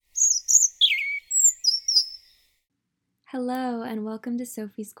Hello, and welcome to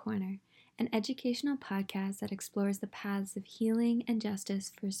Sophie's Corner, an educational podcast that explores the paths of healing and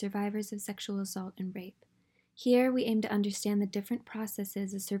justice for survivors of sexual assault and rape. Here, we aim to understand the different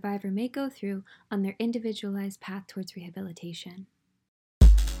processes a survivor may go through on their individualized path towards rehabilitation.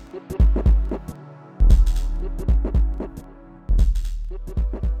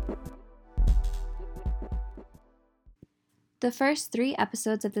 The first 3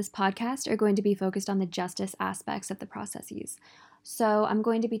 episodes of this podcast are going to be focused on the justice aspects of the processes. So I'm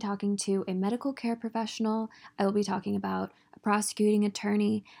going to be talking to a medical care professional. I will be talking about a prosecuting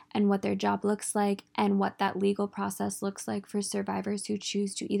attorney and what their job looks like and what that legal process looks like for survivors who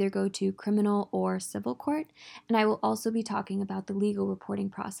choose to either go to criminal or civil court. And I will also be talking about the legal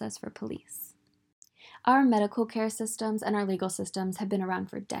reporting process for police. Our medical care systems and our legal systems have been around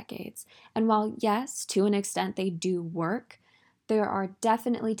for decades. And while, yes, to an extent they do work, there are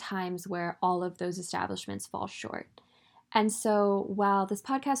definitely times where all of those establishments fall short. And so while this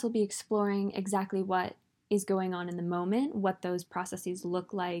podcast will be exploring exactly what is going on in the moment, what those processes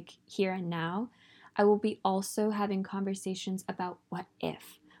look like here and now, I will be also having conversations about what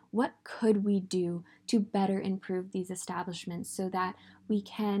if. What could we do to better improve these establishments so that we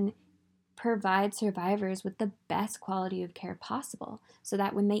can provide survivors with the best quality of care possible so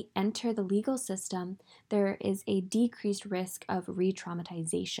that when they enter the legal system, there is a decreased risk of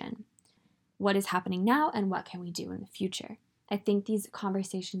re-traumatization. What is happening now and what can we do in the future? I think these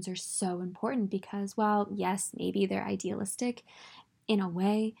conversations are so important because while, yes, maybe they're idealistic in a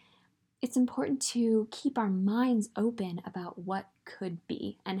way, it's important to keep our minds open about what could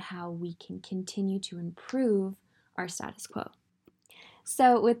be and how we can continue to improve our status quo.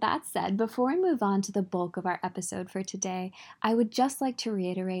 So, with that said, before we move on to the bulk of our episode for today, I would just like to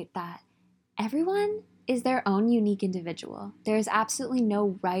reiterate that everyone is their own unique individual. There is absolutely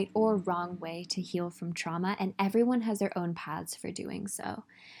no right or wrong way to heal from trauma, and everyone has their own paths for doing so.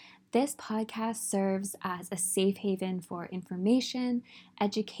 This podcast serves as a safe haven for information,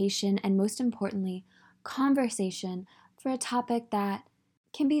 education, and most importantly, conversation for a topic that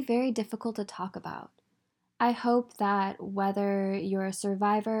can be very difficult to talk about. I hope that whether you're a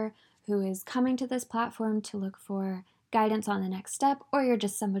survivor who is coming to this platform to look for guidance on the next step, or you're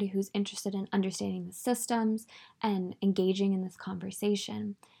just somebody who's interested in understanding the systems and engaging in this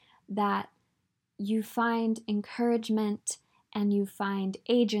conversation, that you find encouragement and you find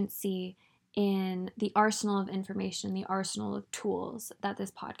agency in the arsenal of information, the arsenal of tools that this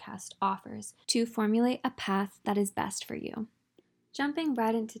podcast offers to formulate a path that is best for you. Jumping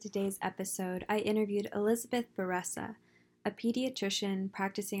right into today's episode, I interviewed Elizabeth Beressa, a pediatrician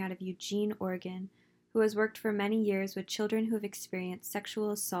practicing out of Eugene, Oregon, who has worked for many years with children who have experienced sexual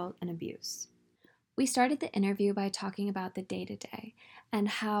assault and abuse. We started the interview by talking about the day-to-day and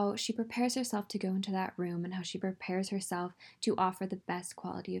how she prepares herself to go into that room and how she prepares herself to offer the best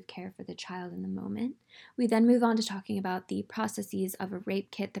quality of care for the child in the moment. We then move on to talking about the processes of a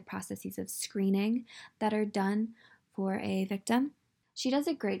rape kit, the processes of screening that are done for a victim. She does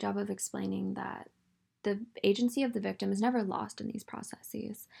a great job of explaining that the agency of the victim is never lost in these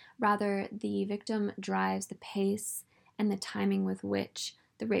processes. Rather, the victim drives the pace and the timing with which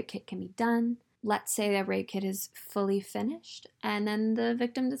the rape kit can be done. Let's say the rape kit is fully finished and then the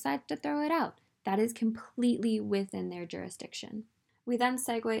victim decides to throw it out. That is completely within their jurisdiction. We then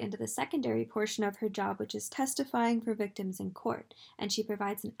segue into the secondary portion of her job, which is testifying for victims in court, and she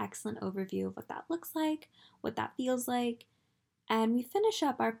provides an excellent overview of what that looks like, what that feels like, and we finish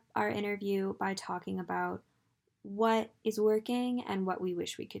up our interview by talking about what is working and what we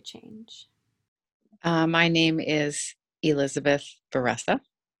wish we could change. My name is Elizabeth Beressa.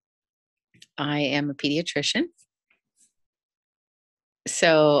 I am a pediatrician.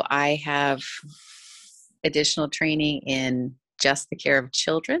 So I have additional training in just the care of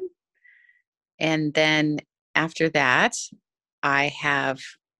children. And then after that, I have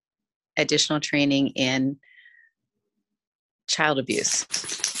additional training in child abuse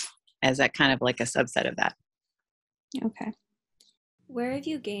as that kind of like a subset of that. Okay. Where have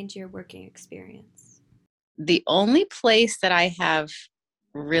you gained your working experience? The only place that I have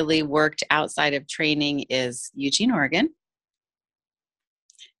really worked outside of training is Eugene, Oregon,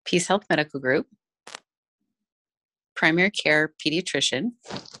 Peace Health Medical Group, primary care pediatrician,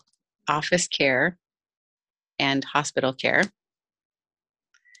 office care, and hospital care,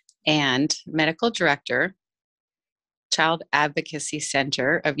 and medical director, Child Advocacy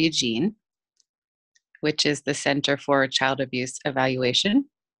Center of Eugene, which is the Center for Child Abuse Evaluation.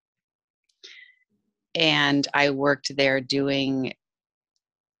 And I worked there doing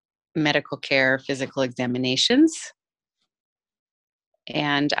medical care, physical examinations.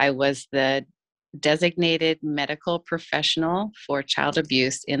 And I was the designated medical professional for child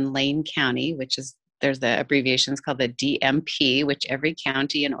abuse in Lane County, there's the abbreviations called the DMP, which every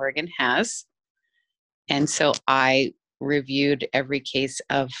county in Oregon has. And so I reviewed every case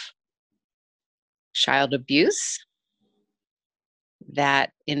of child abuse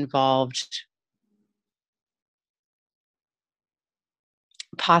that involved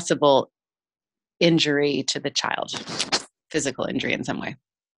possible injury to the child, physical injury in some way.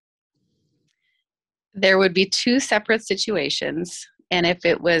 There would be two separate situations, and if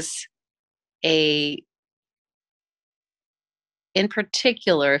it was in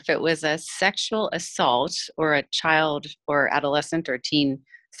particular, if it was a sexual assault or a child or adolescent or teen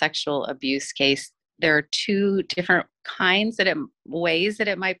sexual abuse case, there are two different ways that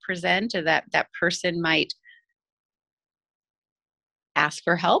it might present, or that person might ask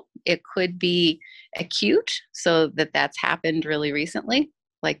for help. It could be acute, so that's happened really recently,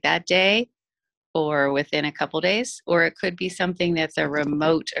 like that day or within a couple days, or it could be something that's a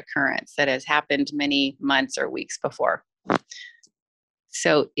remote occurrence that has happened many months or weeks before.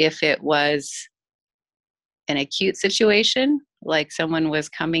 So if it was an acute situation, like someone was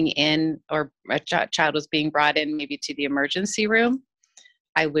coming in or a child was being brought in maybe to the emergency room,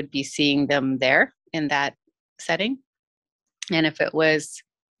 I would be seeing them there in that setting. And if it was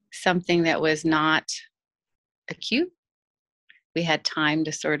something that was not acute, we had time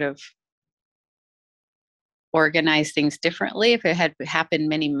to sort of organize things differently. If it had happened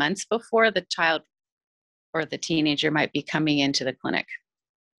many months before, the child or the teenager might be coming into the clinic.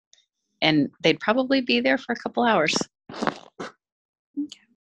 And they'd probably be there for a couple hours. Okay.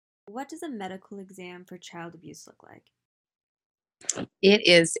 What does a medical exam for child abuse look like? It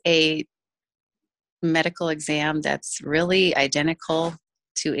is a medical exam that's really identical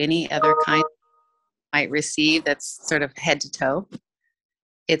to any other kind you might receive, that's sort of head to toe.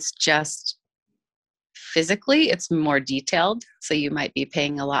 It's just physically, it's more detailed. So you might be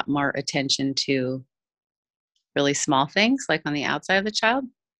paying a lot more attention to really small things like on the outside of the child.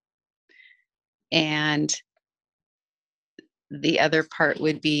 And the other part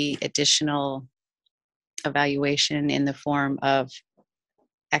would be additional evaluation in the form of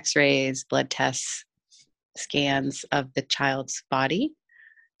x-rays, blood tests, scans of the child's body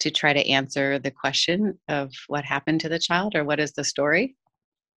to try to answer the question of what happened to the child, or what is the story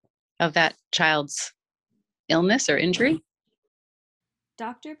of that child's illness or injury.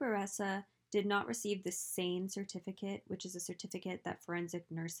 Dr. Beressa did not receive the SANE certificate, which is a certificate that forensic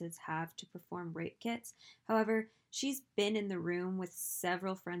nurses have to perform rape kits. However, she's been in the room with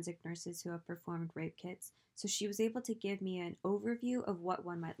several forensic nurses who have performed rape kits, so she was able to give me an overview of what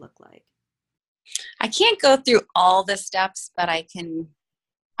one might look like. I can't go through all the steps, but I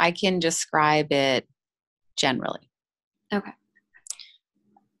can describe it generally. Okay.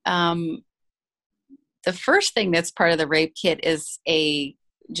 The first thing that's part of the rape kit is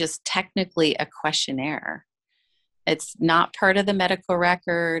just technically a questionnaire. It's not part of the medical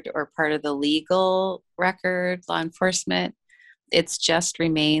record or part of the legal record, law enforcement. It's just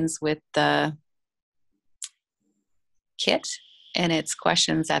remains with the kit, and it's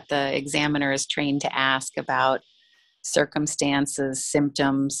questions that the examiner is trained to ask about circumstances,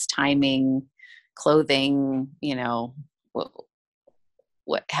 symptoms, timing, clothing,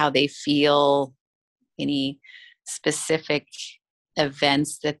 how they feel, any specific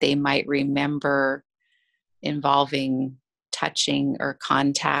events that they might remember involving touching or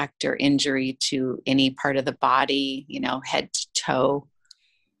contact or injury to any part of the body, head to toe.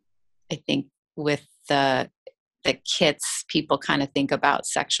 I think with the kits, people kind of think about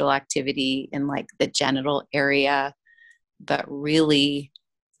sexual activity in like the genital area, but really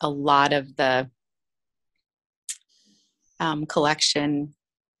a lot of the collection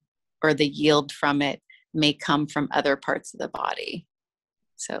or the yield from it may come from other parts of the body.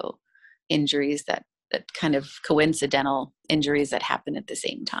 So injuries that kind of coincidental injuries that happen at the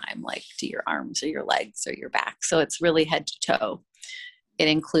same time, like to your arms or your legs or your back. So it's really head to toe. It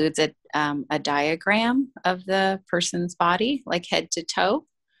includes a diagram of the person's body, like head to toe,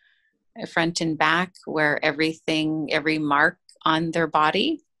 front and back, where every mark on their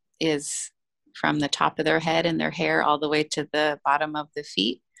body is from the top of their head and their hair all the way to the bottom of the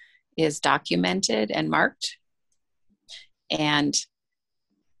feet is documented and marked. And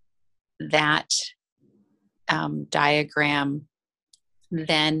that diagram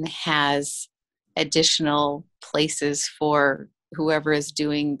then has additional places for whoever is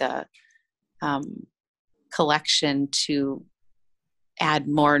doing the collection to add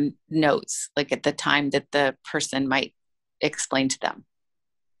more notes, like at the time that the person might explain to them.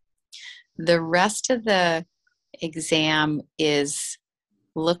 The rest of the exam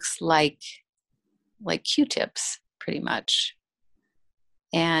looks like like Q-tips pretty much.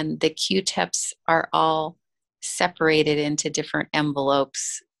 And the Q-tips are all separated into different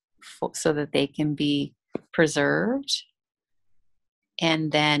envelopes so that they can be preserved.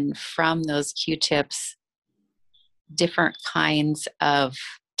 And then from those Q-tips, different kinds of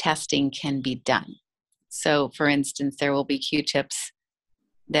testing can be done. So for instance, there will be Q-tips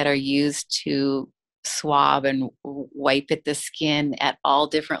that are used to swab and wipe at the skin at all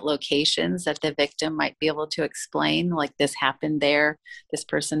different locations that the victim might be able to explain, like this happened there, this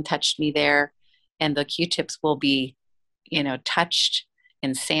person touched me there. And the Q-tips will be, touched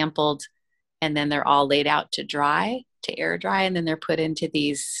and sampled, and then they're all laid out to dry, to air dry, and then they're put into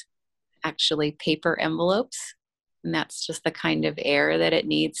these actually paper envelopes. And that's just the kind of air that it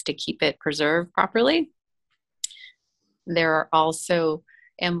needs to keep it preserved properly. There are also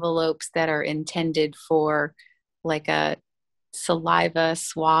envelopes that are intended for like a saliva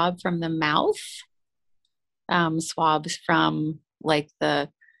swab from the mouth, swabs from like the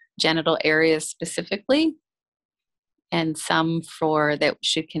genital areas specifically, and some for that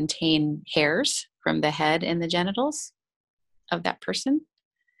should contain hairs from the head and the genitals of that person.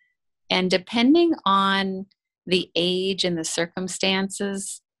 And depending on the age and the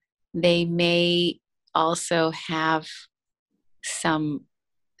circumstances, they may also have some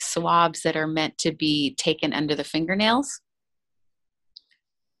swabs that are meant to be taken under the fingernails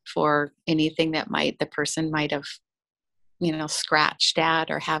for anything that the person might have, scratched at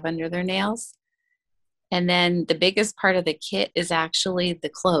or have under their nails. And then the biggest part of the kit is actually the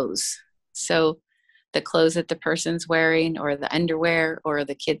clothes. So the clothes that the person's wearing, or the underwear, or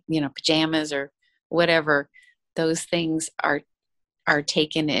the kid, pajamas or whatever, those things are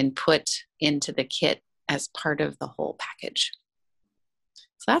taken and put into the kit as part of the whole package.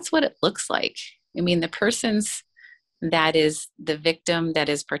 So that's what it looks like. I mean, the person's, that is the victim that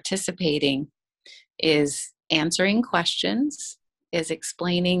is participating, is answering questions, is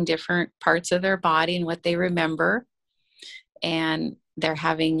explaining different parts of their body and what they remember. And they're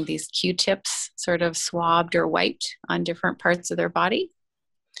having these Q-tips sort of swabbed or wiped on different parts of their body,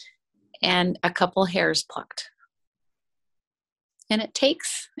 and a couple hairs plucked. And it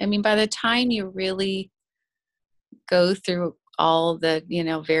takes, by the time you really go through all the,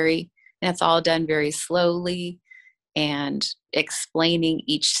 and it's all done very slowly, and explaining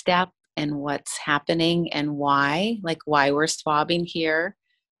each step and what's happening and why, like why we're swabbing here,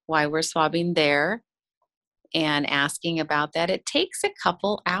 why we're swabbing there, and asking about that. It takes a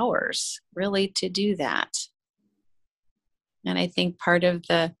couple hours really to do that. And I think part of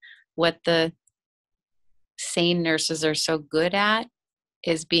what the SANE nurses are so good at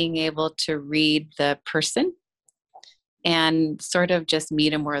is being able to read the person and sort of just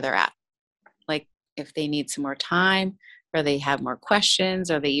meet them where they're at. Like if they need some more time, or they have more questions,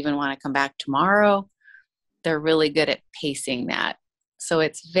 or they even want to come back tomorrow, they're really good at pacing that. So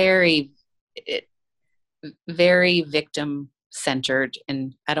it's very victim centered,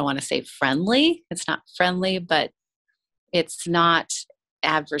 and I don't want to say friendly. It's not friendly, but it's not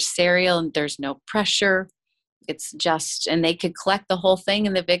adversarial, and there's no pressure. It's just, and they could collect the whole thing,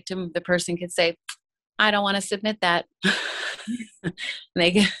 and the person could say, I don't want to submit that.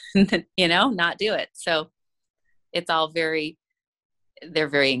 They can, not do it. So it's all they're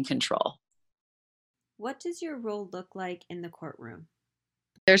very in control. What does your role look like in the courtroom?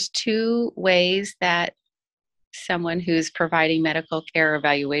 There's two ways that someone who's providing medical care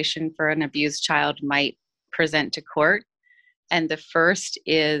evaluation for an abused child might present to court. And the first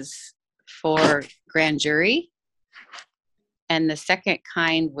is for grand jury. And the second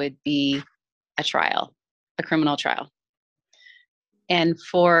kind would be a trial, a criminal trial. And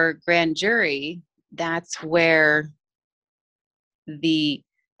for grand jury, that's where the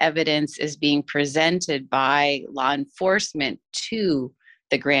evidence is being presented by law enforcement to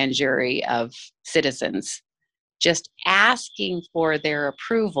the grand jury of citizens, just asking for their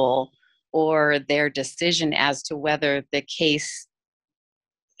approval or their decision as to whether the case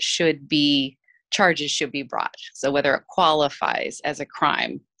charges should be brought. So whether it qualifies as a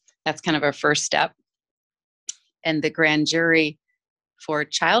crime, that's kind of our first step. And the grand jury for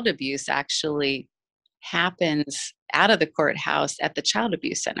child abuse actually happens out of the courthouse at the child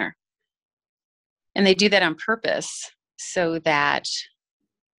abuse center. And they do that on purpose so that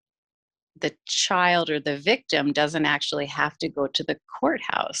the child or the victim doesn't actually have to go to the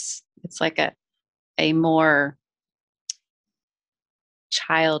courthouse. It's like a more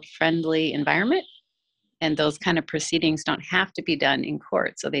child-friendly environment. And those kind of proceedings don't have to be done in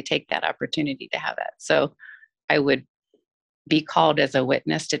court. So they take that opportunity to have that. So I would be called as a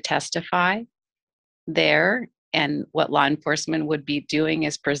witness to testify there. And what law enforcement would be doing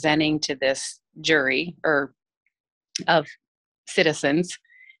is presenting to this jury or of citizens,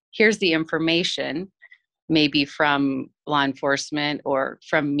 here's the information, maybe from law enforcement or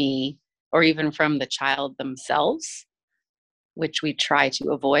from me, or even from the child themselves, which we try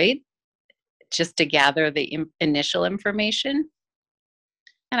to avoid, just to gather the initial information.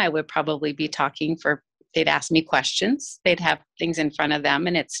 And I would probably be talking they'd ask me questions. They'd have things in front of them,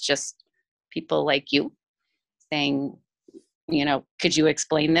 and it's just people like you saying, could you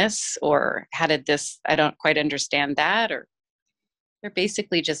explain this? Or how did this, I don't quite understand that. Or they're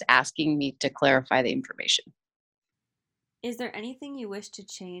basically just asking me to clarify the information. Is there anything you wish to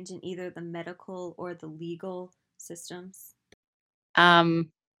change in either the medical or the legal systems?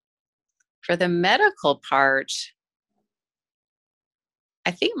 For the medical part,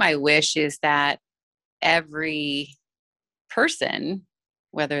 I think my wish is that every person,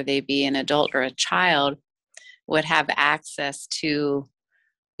 whether they be an adult or a child, would have access to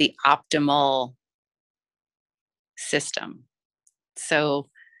the optimal system. So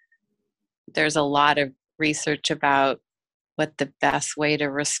there's a lot of research about what the best way to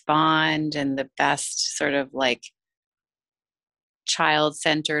respond and the best sort of like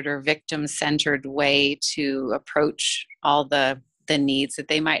child-centered or victim-centered way to approach all the needs that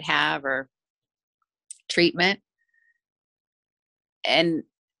they might have or treatment. And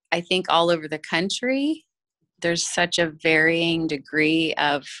I think all over the country, there's such a varying degree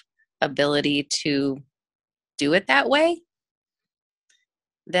of ability to do it that way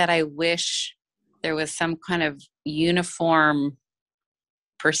that I wish there was some kind of uniform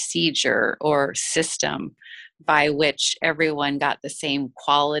procedure or system by which everyone got the same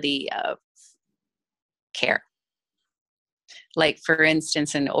quality of care. Like, for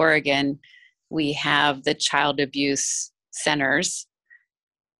instance, in Oregon, we have the child abuse centers,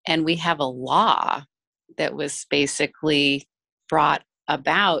 and we have a law that was basically brought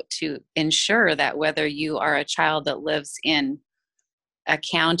about to ensure that whether you are a child that lives in a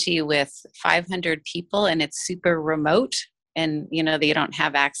county with 500 people and it's super remote and they don't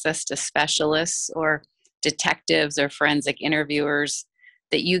have access to specialists or detectives or forensic interviewers,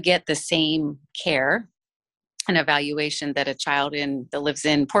 that you get the same care and evaluation that a child that lives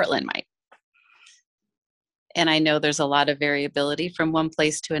in Portland might. And I know there's a lot of variability from one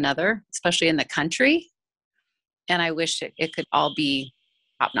place to another, especially in the country. And I wish it could all be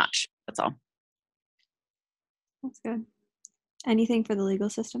top notch. That's all. That's good. Anything for the legal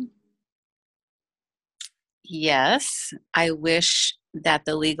system? Yes, I wish that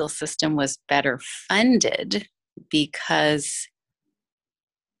the legal system was better funded, because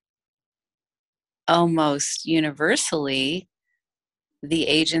almost universally, the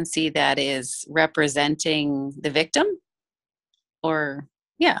agency that is representing the victim,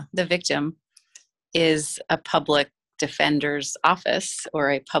 the victim, is a public defender's office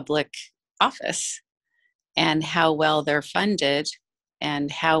or a public office. And how well they're funded and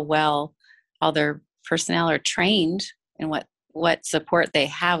how well all their personnel are trained and what support they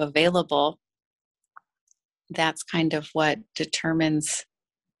have available, that's kind of what determines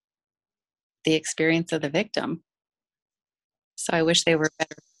the experience of the victim. So I wish they were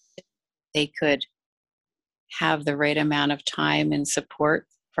better. They could have the right amount of time and support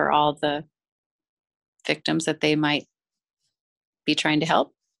for all the victims that they might be trying to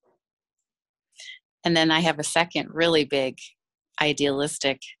help. And then I have a second really big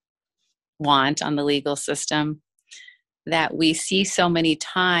idealistic want on the legal system that we see so many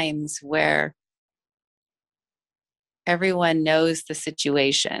times, where everyone knows the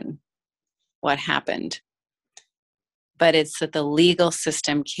situation, what happened, but it's that the legal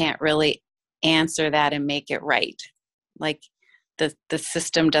system can't really answer that and make it right. Like the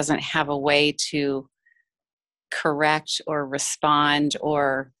system doesn't have a way to correct or respond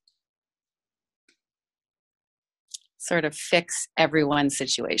or sort of fix everyone's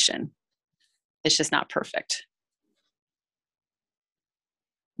situation. It's just not perfect.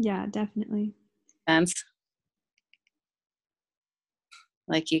 Yeah, definitely. And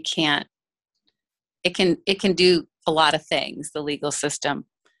like you can't, it can do a lot of things, the legal system,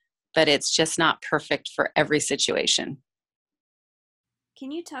 but it's just not perfect for every situation.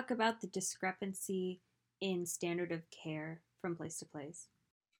 Can you talk about the discrepancy in standard of care from place to place?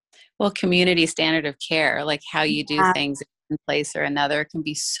 Well, community standard of care, like how you do things in one place or another, can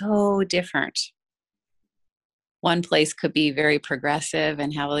be so different. One place could be very progressive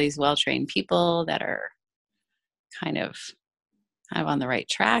and have all these well-trained people that are kind of on the right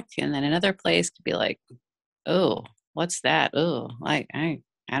track. And then another place could be like, oh, what's that? Oh, like, I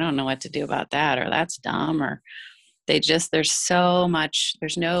don't know what to do about that, or that's dumb, or there's so much,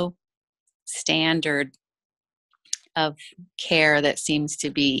 there's no standard of care that seems to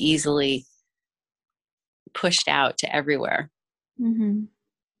be easily pushed out to everywhere. Mm-hmm.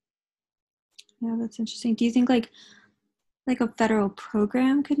 Yeah, that's interesting. Do you think like a federal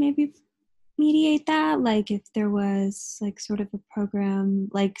program could maybe mediate that? Like if there was like sort of a program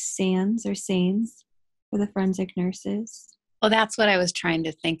like SANS or SANES for the forensic nurses? Well, that's what I was trying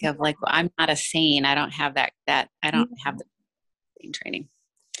to think of. Like, well, I'm not a SANE. I don't have I don't have the SANE training.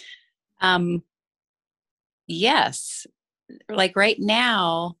 Yes. Like right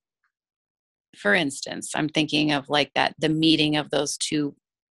now, for instance, I'm thinking of like the meeting of those two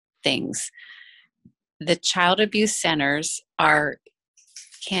things. The child abuse centers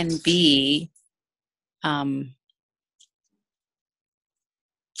can be,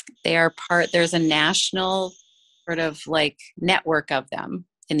 they are there's a national sort of like network of them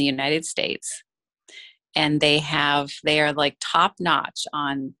in the United States. And they are like top notch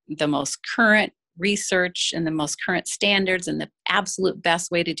on the most current research and the most current standards and the absolute best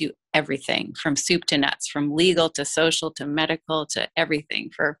way to do everything from soup to nuts, from legal to social to medical to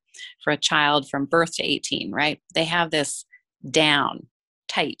everything for a child from birth to 18, right? They have this down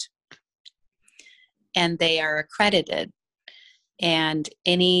tight, and they are accredited. And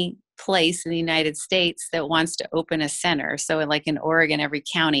any place in the United States that wants to open a center, so like in Oregon, every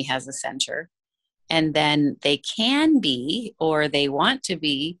county has a center, and then they can be, or they want to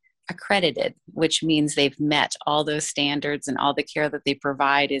be, accredited, which means they've met all those standards and all the care that they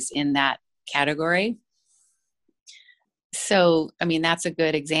provide is in that category. So, I mean, that's a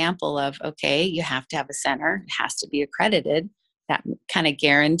good example of, okay, you have to have a center, it has to be accredited. That kind of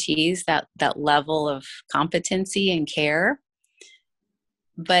guarantees that level of competency and care.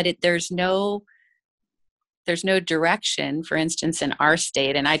 But there's no direction, for instance, in our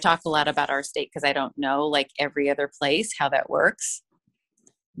state. And I talk a lot about our state because I don't know like every other place how that works.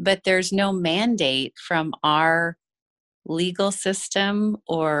 But there's no mandate from our legal system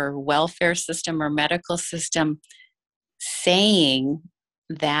or welfare system or medical system saying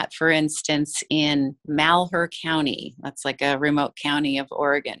that, for instance, in Malheur County, that's like a remote county of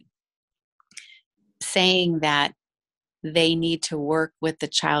Oregon, saying that they need to work with the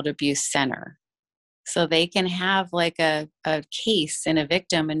child abuse center. So they can have like a case and a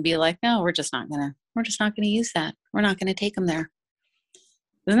victim and be like, no, we're just not gonna use that. We're not gonna take them there.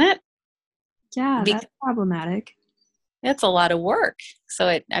 Isn't that? Yeah, that's problematic. It's a lot of work.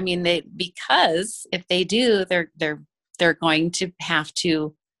 So because if they do, they're going to have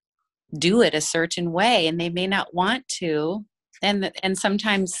to do it a certain way, and they may not want to. And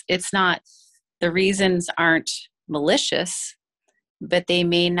sometimes it's not, the reasons aren't malicious, but they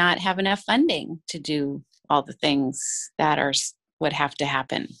may not have enough funding to do all the things that would have to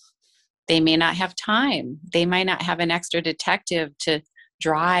happen. They may not have time. They might not have an extra detective to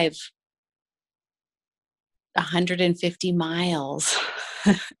drive 150 miles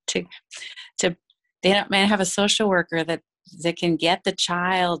to they don't may have a social worker that can get the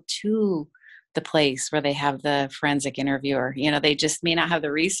child to the place where they have the forensic interviewer. They just may not have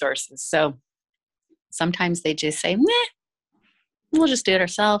the resources. So sometimes they just say, meh, we'll just do it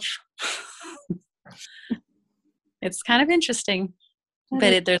ourselves. It's kind of interesting,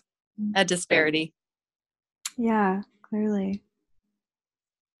 but there's a disparity. Yeah, clearly.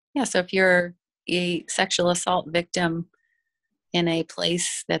 Yeah, so if you're a sexual assault victim in a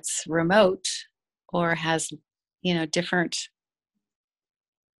place that's remote or has, different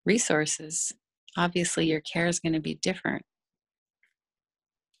resources, obviously your care is going to be different.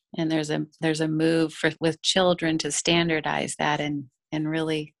 And there's a move with children to standardize that and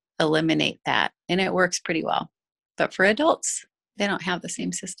really eliminate that. And it works pretty well. But for adults, they don't have the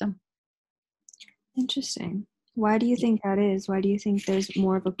same system. Interesting. Why do you think that is? Why do you think there's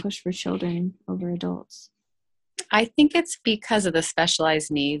more of a push for children over adults? I think it's because of the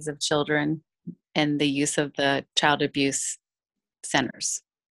specialized needs of children and the use of the child abuse centers.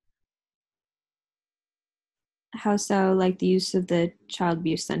 How so? Like the use of the child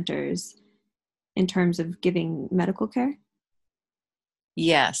abuse centers in terms of giving medical care?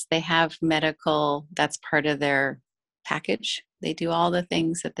 Yes, they have medical, that's part of their package. They do all the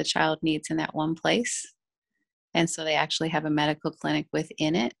things that the child needs in that one place. And so they actually have a medical clinic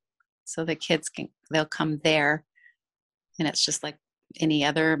within it. So the kids they'll come there, and it's just like any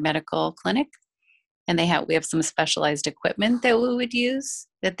other medical clinic. And we have some specialized equipment that we would use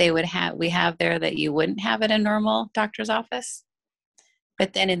that we have there that you wouldn't have at a normal doctor's office.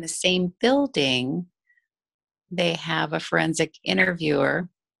 But then in the same building, they have a forensic interviewer,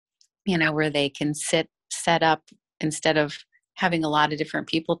 where they can set up, instead of having a lot of different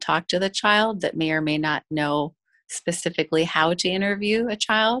people talk to the child that may or may not know specifically how to interview a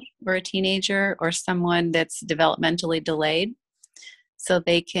child or a teenager or someone that's developmentally delayed. So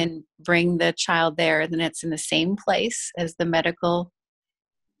they can bring the child there, then it's in the same place as the medical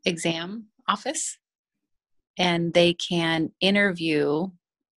exam office. And they can interview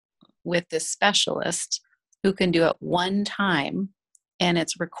with this specialist who can do it one time, and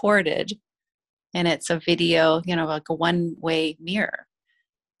it's recorded, and it's a video, like a one-way mirror.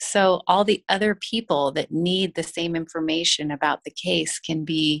 So all the other people that need the same information about the case can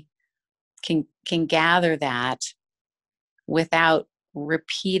gather that without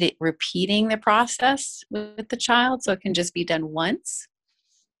repeating the process with the child. So it can just be done once.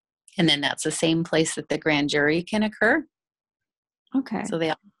 And then that's the same place that the grand jury can occur. Okay. So they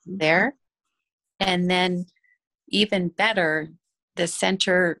all there. And then even better, the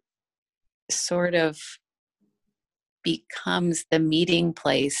center sort of becomes the meeting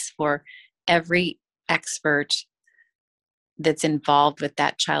place for every expert that's involved with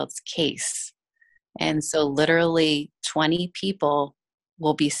that child's case. And so literally 20 people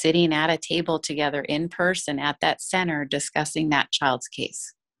will be sitting at a table together in person at that center discussing that child's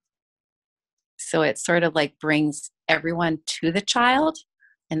case. So it sort of like brings everyone to the child,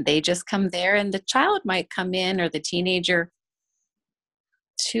 and they just come there, and the child might come in, or the teenager,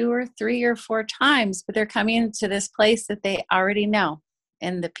 2 or 3 or 4 times, but they're coming into this place that they already know.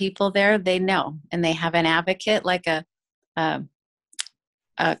 And the people there, they know, and they have an advocate, like a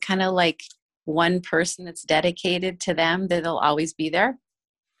kind of like one person that's dedicated to them, that'll always be there.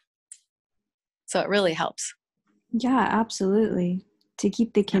 So it really helps. Yeah, absolutely. To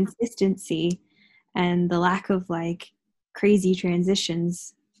keep the consistency and the lack of like crazy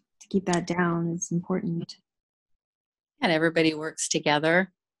transitions, to keep that down is important. And everybody works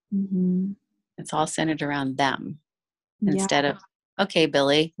together. Mm-hmm. It's all centered around them instead of, okay,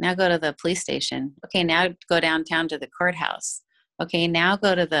 Billy, now go to the police station. Okay, now go downtown to the courthouse. Okay, now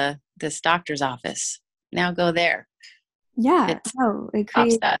go to this doctor's office. Now go there. Yeah, it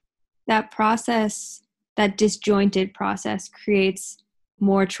creates that process, that disjointed process creates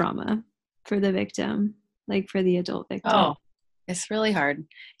more trauma for the victim, like for the adult victim. Oh, it's really hard.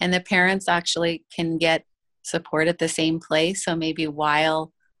 And the parents actually can get support at the same place. So maybe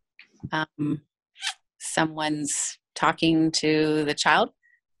while someone's talking to the child,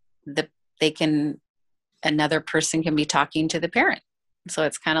 another person can be talking to the parent. So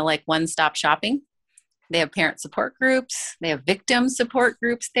it's kind of like one-stop shopping. They have parent support groups. They have victim support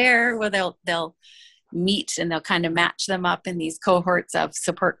groups there where they'll meet, and they'll kind of match them up in these cohorts of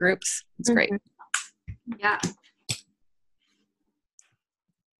support groups. It's great. Yeah.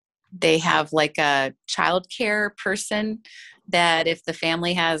 They have like a childcare person that if the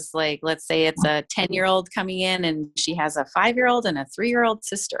family has, like, let's say it's a 10-year-old coming in and she has a 5-year-old and a 3-year-old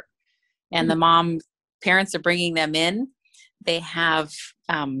sister, and the parents are bringing them in, they have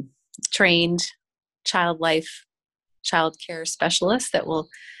trained child care specialists that will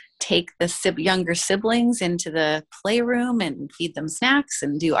take the younger siblings into the playroom and feed them snacks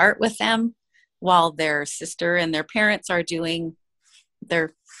and do art with them while their sister and their parents are doing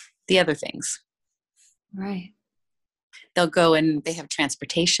the other things. Right. They'll go and they have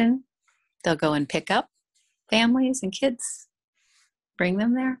transportation. They'll go and pick up families and kids, bring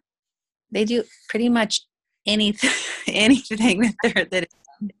them there. They do pretty much anything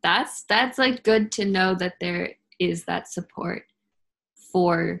that's like good to know that there is that support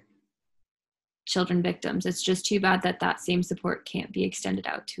for children victims. It's just too bad that same support can't be extended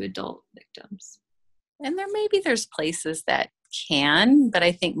out to adult victims. And there's places that can, but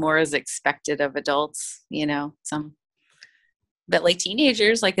I think more is expected of adults, but like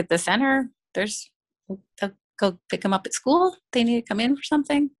teenagers, like at the center, they'll go pick them up at school. They need to come in for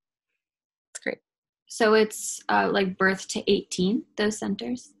something. It's great. So it's like birth to 18, those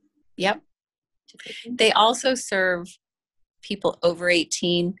centers? Yep. They also serve people over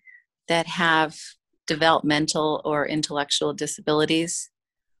 18 that have developmental or intellectual disabilities,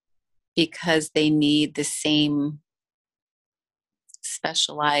 because they need the same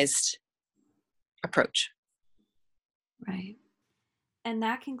specialized approach. Right. And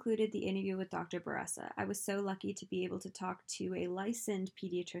that concluded the interview with Dr. Baressa. I was so lucky to be able to talk to a licensed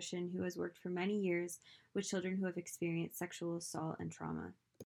pediatrician who has worked for many years with children who have experienced sexual assault and trauma.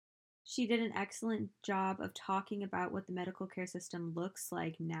 She did an excellent job of talking about what the medical care system looks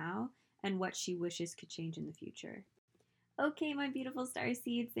like now and what she wishes could change in the future. Okay, my beautiful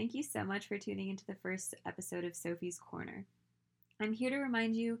starseeds, thank you so much for tuning into the first episode of Sophie's Corner. I'm here to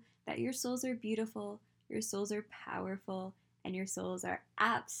remind you that your souls are beautiful, your souls are powerful, and your souls are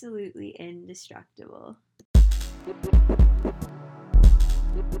absolutely indestructible.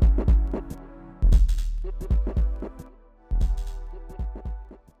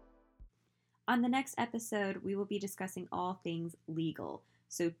 On the next episode, we will be discussing all things legal.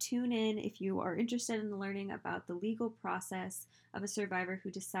 So tune in if you are interested in learning about the legal process of a survivor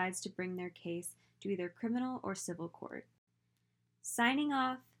who decides to bring their case to either criminal or civil court. Signing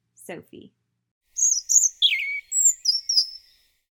off, Sophie.